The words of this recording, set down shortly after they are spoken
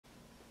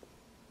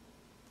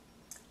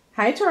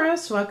Hi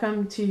Taurus,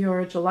 welcome to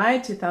your July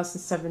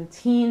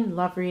 2017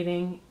 love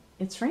reading.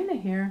 It's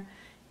Raina here,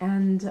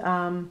 and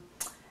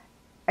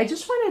I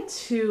just wanted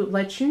to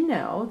let you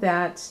know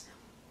that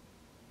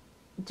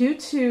due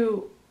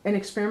to an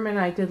experiment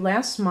I did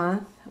last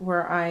month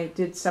where I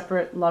did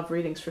separate love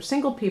readings for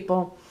single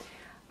people,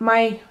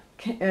 my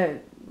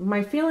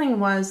feeling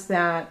was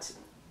that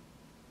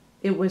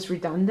it was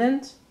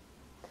redundant,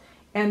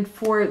 and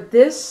for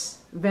this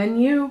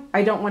venue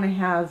I don't want to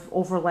have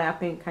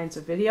overlapping kinds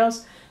of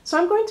videos. So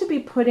I'm going to be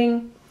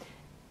putting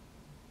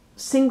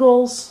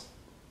singles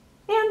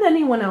and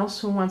anyone else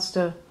who wants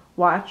to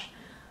watch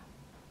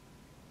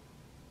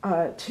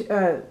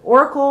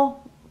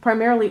Oracle,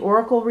 primarily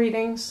Oracle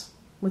readings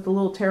with a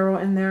little tarot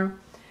in there,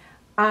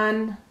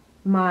 on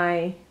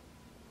my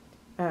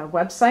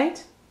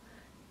website.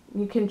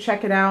 You can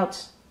check it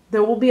out.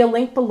 There will be a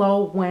link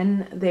below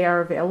when they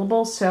are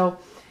available. So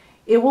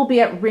it will be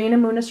at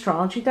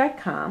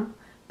rainamoonastrology.com,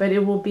 but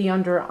it will be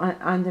under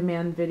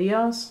on-demand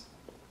videos.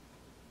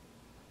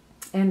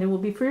 And it will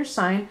be for your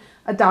sign,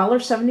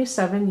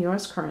 $1.77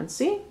 US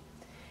currency.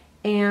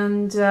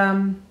 And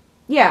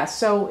yeah,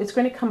 so it's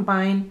going to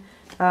combine,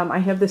 I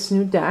have this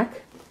new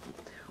deck,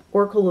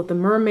 Oracle of the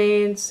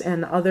Mermaids,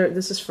 and other,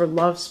 this is for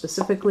love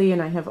specifically,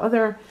 and I have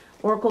other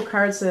Oracle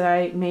cards that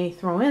I may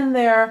throw in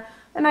there,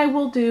 and I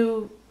will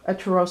do a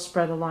tarot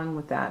spread along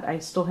with that. I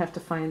still have to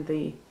find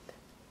the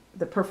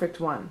perfect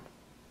one.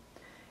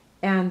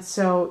 And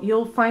so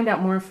you'll find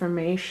out more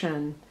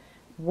information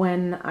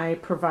when I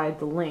provide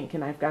the link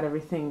and I've got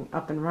everything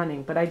up and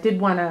running. But I did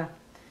want to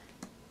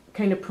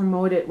kind of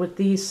promote it with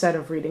these set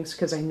of readings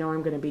because I know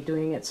I'm going to be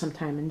doing it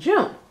sometime in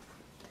June.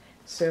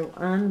 So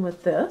on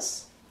with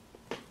this.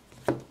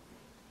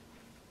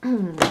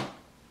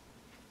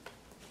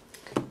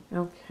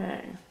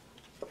 Okay.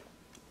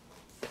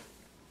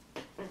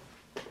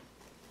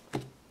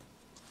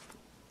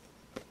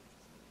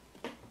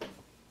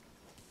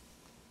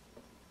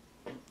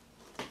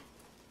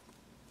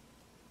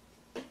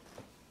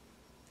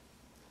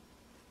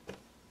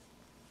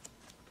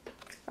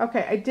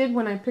 Okay, I did,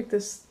 when I picked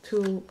this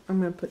tool, I'm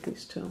going to put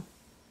these two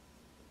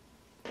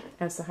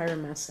as the higher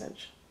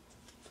message.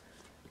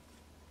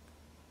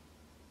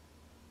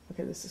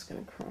 Okay, this is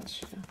going to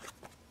cross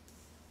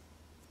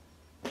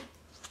you.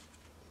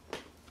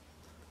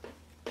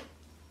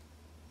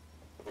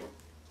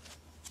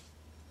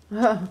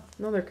 Oh,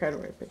 another card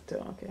where I picked two.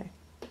 Okay,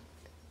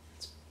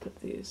 let's put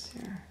these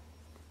here.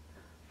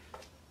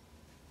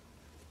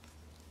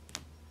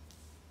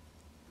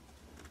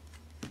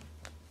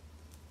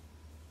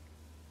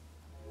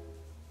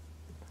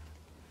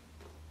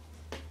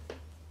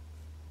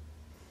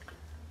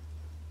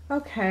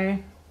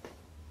 Okay.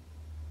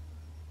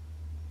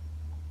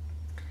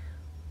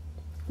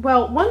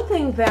 Well, one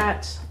thing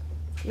that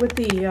with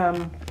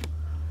the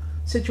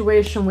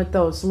situation with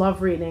those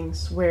love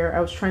readings where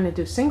I was trying to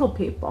do single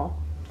people,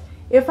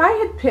 if I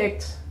had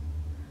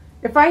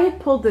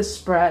pulled this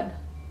spread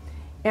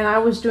and I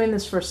was doing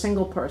this for a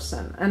single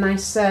person and I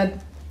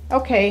said,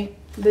 okay,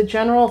 the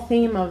general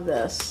theme of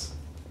this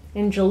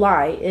in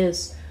July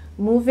is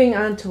moving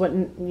on to what,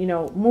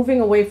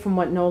 moving away from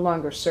what no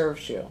longer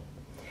serves you.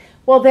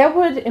 Well, that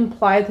would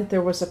imply that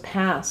there was a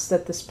past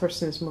that this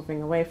person is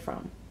moving away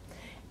from.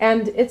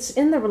 And it's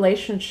in the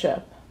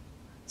relationship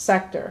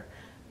sector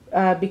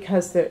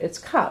because it's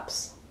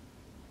cups.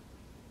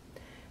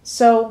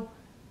 So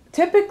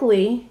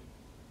typically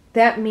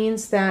that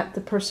means that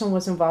the person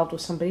was involved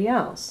with somebody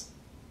else.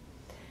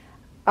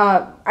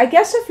 I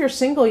guess if you're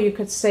single, you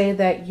could say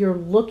that you're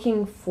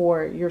looking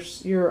for,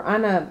 you're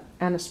on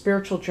a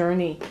spiritual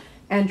journey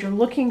and you're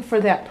looking for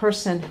that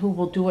person who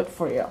will do it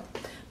for you.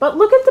 But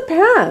look at the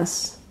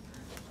past.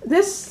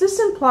 This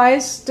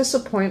implies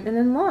disappointment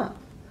in love.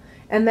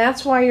 And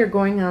that's why you're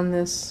going on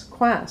this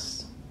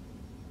quest.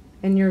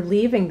 And you're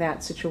leaving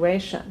that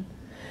situation.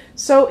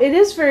 So it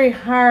is very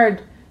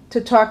hard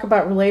to talk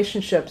about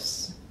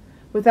relationships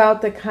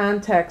without the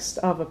context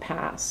of a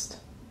past.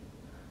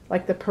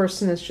 Like the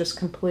person is just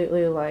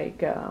completely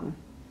like on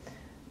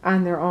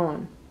their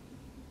own.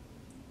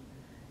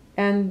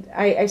 And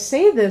I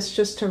say this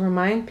just to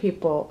remind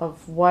people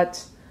of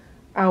what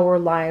our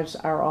lives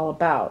are all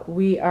about.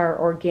 We are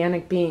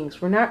organic beings.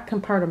 We're not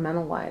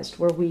compartmentalized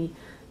where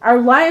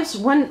our lives,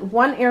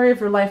 one area of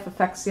your life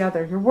affects the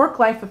other. Your work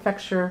life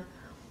affects your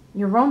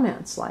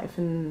romance life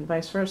and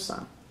vice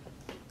versa.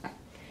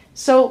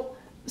 So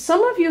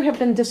some of you have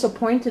been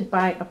disappointed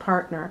by a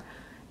partner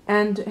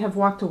and have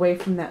walked away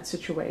from that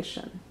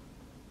situation.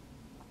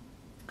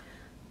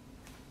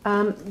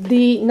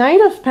 The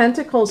Knight of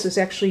Pentacles is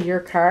actually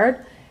your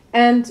card.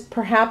 And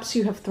perhaps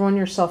you have thrown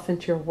yourself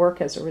into your work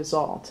as a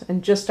result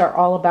and just are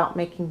all about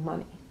making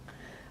money.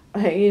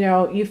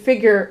 You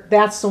figure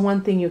that's the one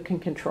thing you can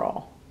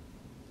control.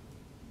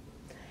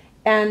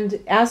 And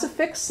as a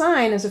fixed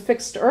sign, as a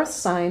fixed earth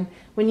sign,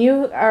 when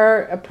you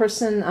are a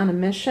person on a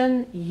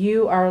mission,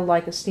 you are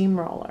like a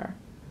steamroller,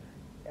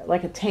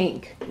 like a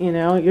tank.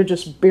 You're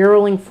just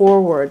barreling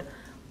forward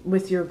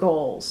with your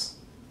goals,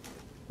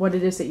 what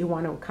it is that you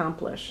want to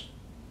accomplish.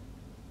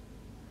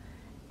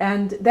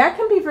 And that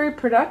can be very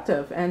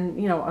productive and,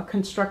 you know, a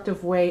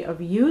constructive way of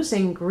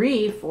using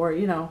grief or,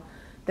 you know,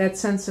 that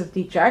sense of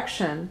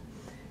dejection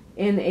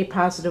in a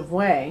positive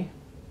way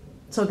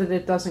so that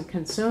it doesn't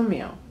consume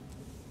you.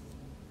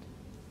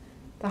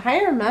 The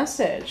higher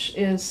message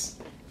is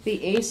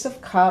the Ace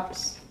of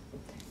Cups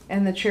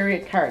and the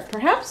Chariot card.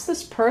 Perhaps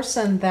this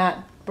person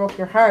that broke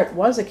your heart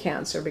was a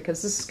Cancer,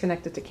 because this is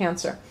connected to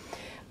Cancer.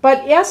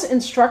 But as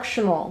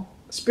instructional,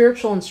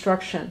 spiritual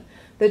instruction,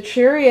 the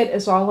Chariot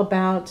is all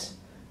about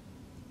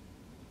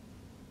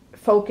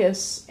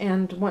focus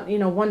and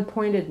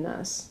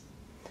one-pointedness,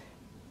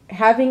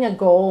 having a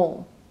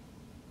goal.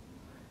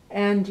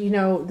 And, you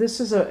know,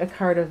 this is a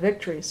card of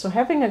victory. So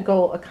having a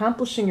goal,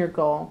 accomplishing your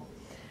goal,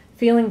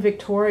 feeling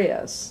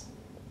victorious,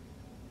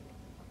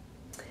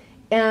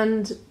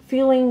 and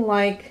feeling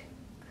like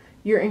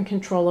you're in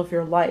control of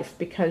your life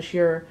because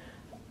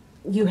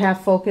you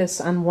have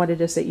focus on what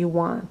it is that you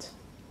want.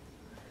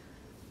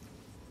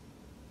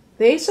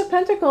 The Ace of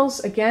Pentacles,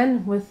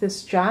 again, with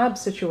this job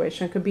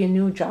situation, it could be a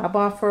new job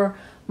offer,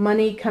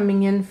 money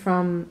coming in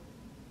from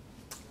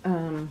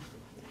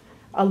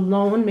a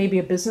loan, maybe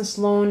a business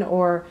loan,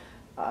 or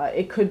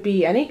it could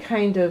be any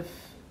kind of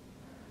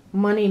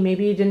money.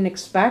 Maybe you didn't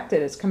expect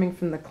it. It's coming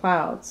from the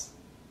clouds.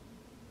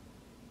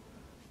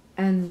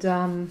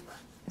 And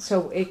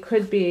so it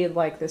could be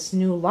like this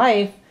new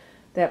life,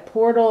 that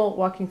portal,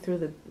 walking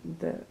through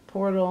the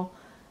portal,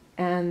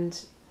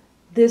 and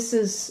this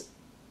is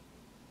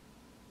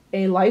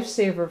a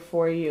lifesaver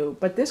for you.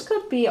 But this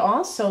could be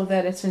also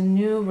that it's a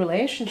new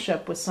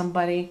relationship with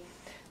somebody,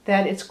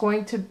 that it's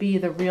going to be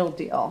the real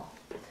deal.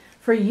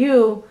 For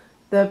you,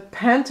 the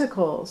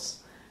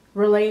Pentacles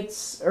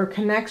relates or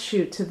connects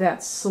you to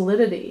that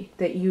solidity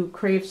that you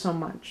crave so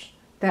much,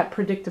 that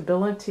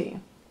predictability.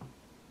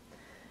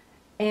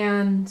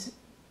 And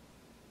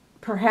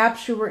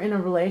perhaps you were in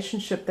a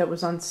relationship that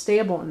was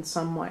unstable in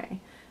some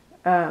way.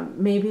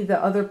 Maybe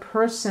the other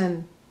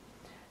person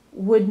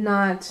would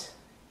not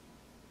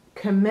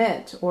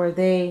commit, or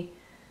they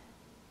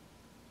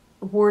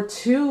were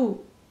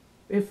too,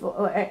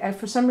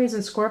 for some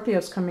reason Scorpio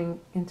is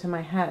coming into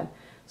my head.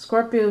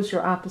 Scorpio is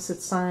your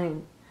opposite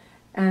sign.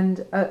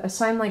 And a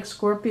sign like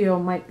Scorpio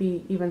might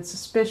be even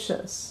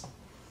suspicious,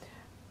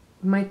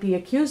 might be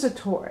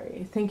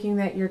accusatory, thinking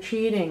that you're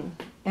cheating,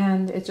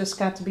 and it just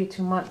got to be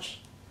too much.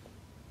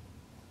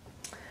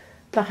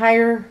 The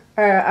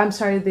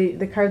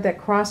the card that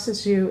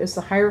crosses you is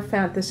the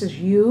Hierophant. This is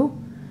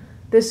you.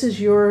 This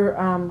is your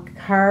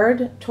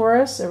card,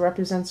 Taurus. It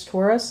represents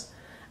Taurus.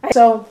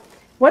 So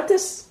what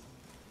this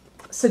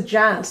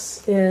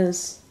suggests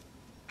is,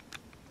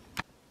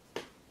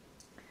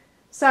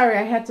 sorry,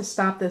 I had to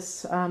stop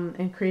this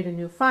and create a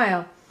new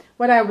file.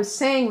 What I was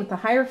saying with the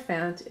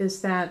Hierophant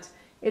is that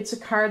it's a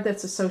card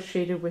that's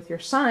associated with your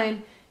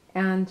sign,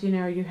 and, you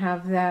know, you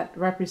have that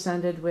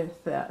represented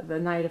with the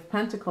Knight of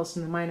Pentacles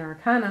in the Minor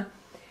Arcana.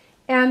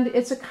 And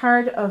it's a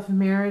card of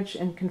marriage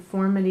and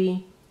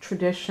conformity,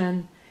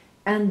 tradition.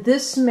 And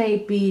this may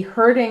be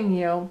hurting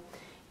you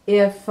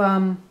if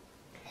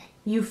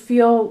you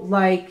feel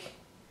like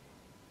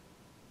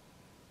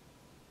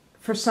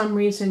for some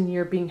reason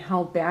you're being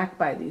held back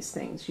by these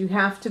things. You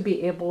have to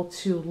be able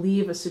to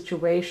leave a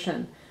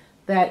situation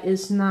that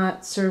is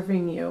not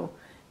serving you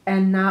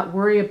and not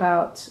worry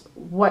about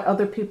what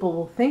other people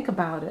will think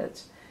about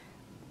it.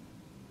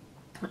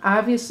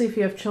 Obviously, if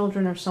you have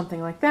children or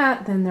something like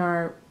that, then there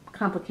are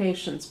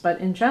complications. But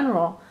in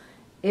general,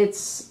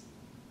 it's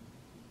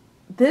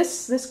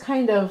this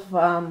kind of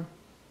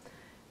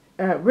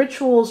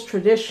rituals,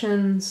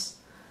 traditions,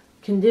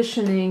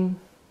 conditioning,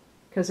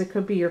 because it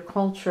could be your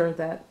culture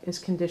that is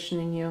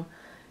conditioning you,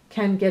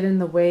 can get in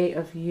the way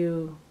of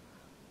you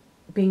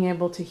being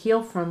able to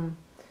heal from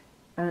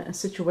a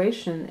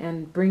situation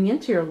and bring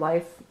into your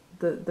life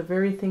the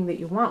very thing that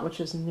you want, which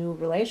is a new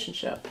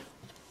relationship.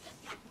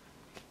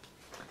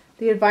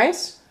 The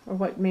advice, or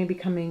what may be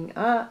coming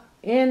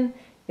in,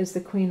 is the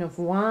Queen of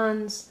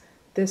Wands.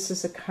 This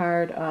is a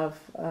card of,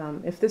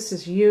 if this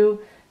is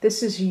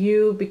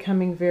you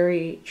becoming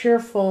very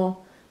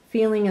cheerful,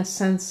 feeling a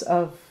sense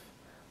of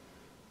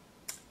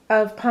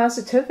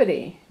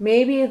positivity.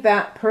 Maybe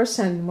that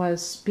person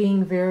was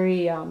being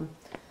very a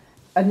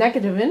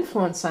negative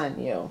influence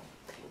on you,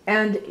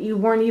 and you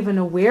weren't even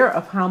aware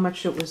of how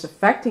much it was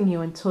affecting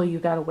you until you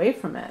got away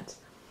from it.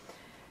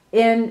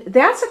 And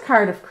that's a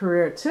card of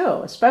career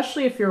too,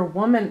 especially if you're a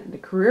woman, a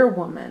career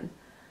woman.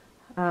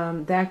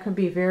 That could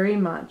be very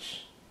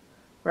much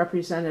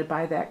represented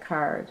by that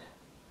card.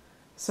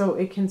 So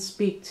it can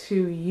speak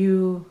to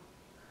you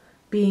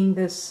being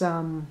this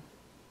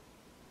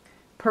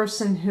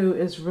person who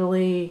is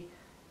really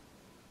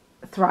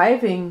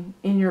thriving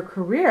in your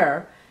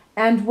career.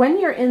 And when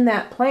you're in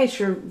that place,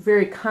 you're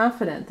very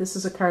confident. This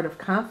is a card of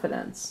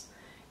confidence.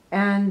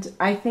 And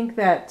I think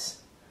that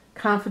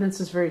confidence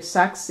is very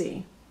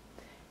sexy.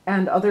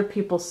 And other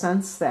people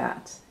sense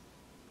that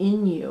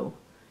in you.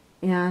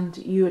 And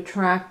you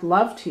attract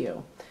love to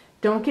you.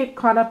 Don't get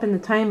caught up in the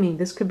timing.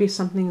 This could be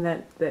something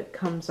that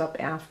comes up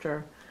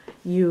after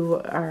you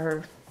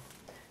are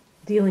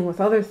dealing with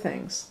other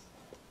things.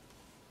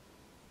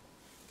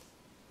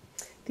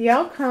 The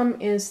outcome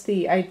is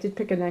I did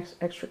pick an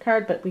extra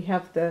card, but we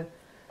have the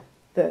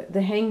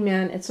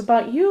Hangman. It's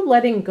about you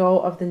letting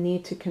go of the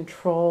need to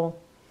control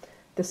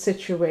the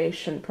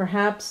situation.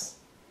 Perhaps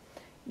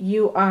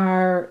you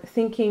are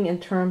thinking in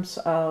terms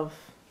of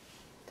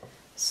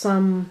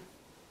some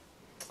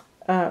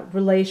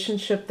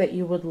relationship that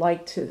you would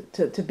like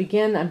to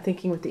begin. I'm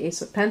thinking with the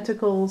Ace of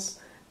Pentacles.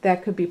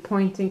 That could be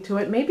pointing to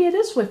it. Maybe it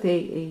is with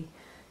a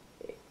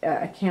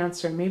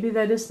Cancer. Maybe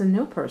that is the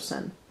new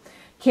person.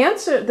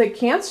 The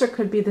Cancer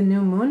could be the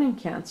new moon in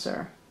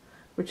Cancer,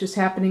 which is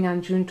happening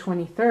on June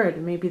 23rd.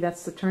 Maybe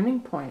that's the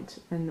turning point,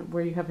 and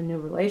where you have a new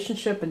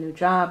relationship, a new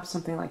job,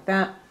 something like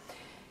that.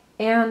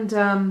 And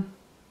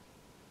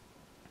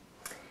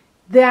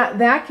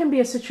that can be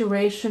a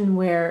situation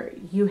where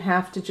you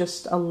have to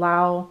just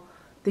allow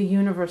the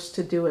universe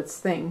to do its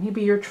thing.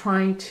 Maybe you're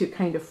trying to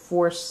kind of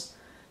force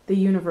the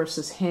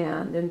universe's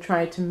hand and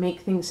try to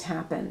make things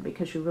happen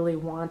because you really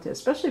want it,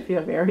 especially if you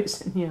have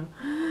Aries in you,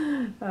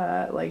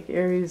 like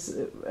Aries,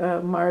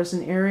 Mars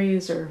in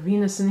Aries, or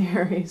Venus in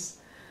Aries.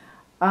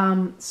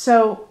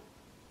 So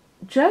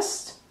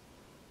just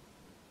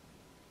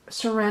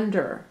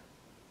surrender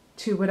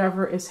to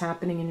whatever is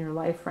happening in your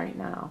life right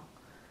now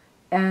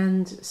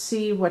and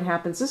see what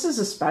happens. This is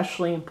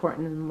especially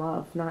important in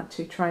love, not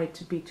to try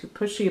to be too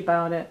pushy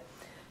about it,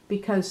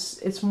 because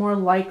it's more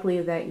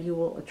likely that you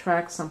will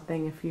attract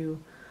something if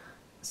you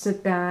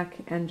sit back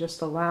and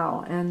just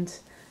allow. And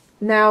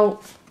now,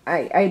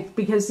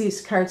 because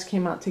these cards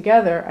came out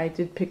together, I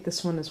did pick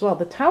this one as well.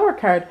 The Tower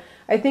card,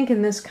 I think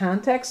in this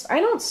context, I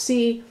don't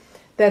see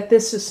that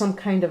this is some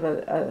kind of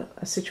a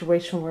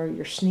situation where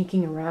you're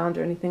sneaking around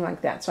or anything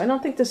like that. So I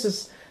don't think this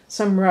is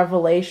some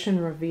revelation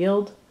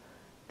revealed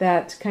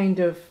that kind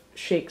of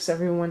shakes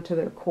everyone to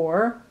their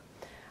core.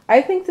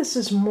 I think this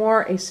is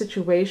more a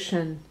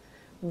situation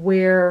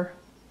where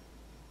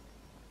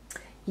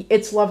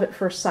it's love at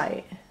first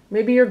sight.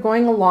 Maybe you're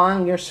going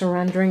along, you're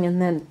surrendering,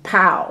 and then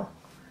pow,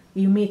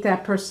 you meet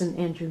that person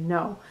and you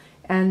know.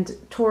 And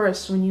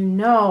Taurus, when you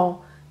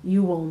know,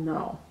 you will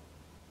know.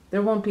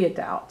 There won't be a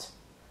doubt.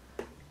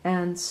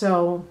 And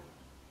so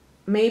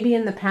maybe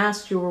in the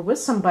past you were with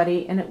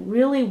somebody and it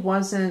really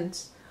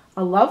wasn't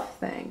a love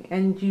thing,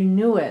 and you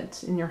knew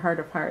it in your heart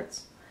of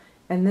hearts.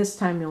 And this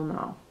time you'll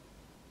know.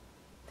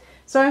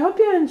 So I hope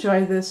you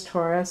enjoy this,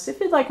 Taurus. If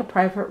you'd like a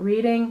private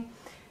reading,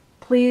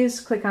 please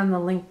click on the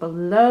link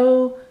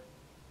below.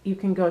 You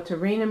can go to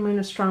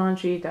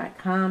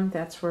rainandmoonastrology.com.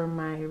 That's where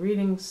my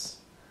readings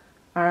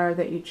are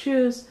that you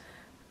choose.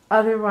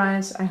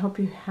 Otherwise, I hope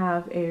you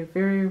have a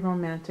very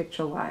romantic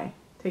July.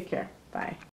 Take care. Bye.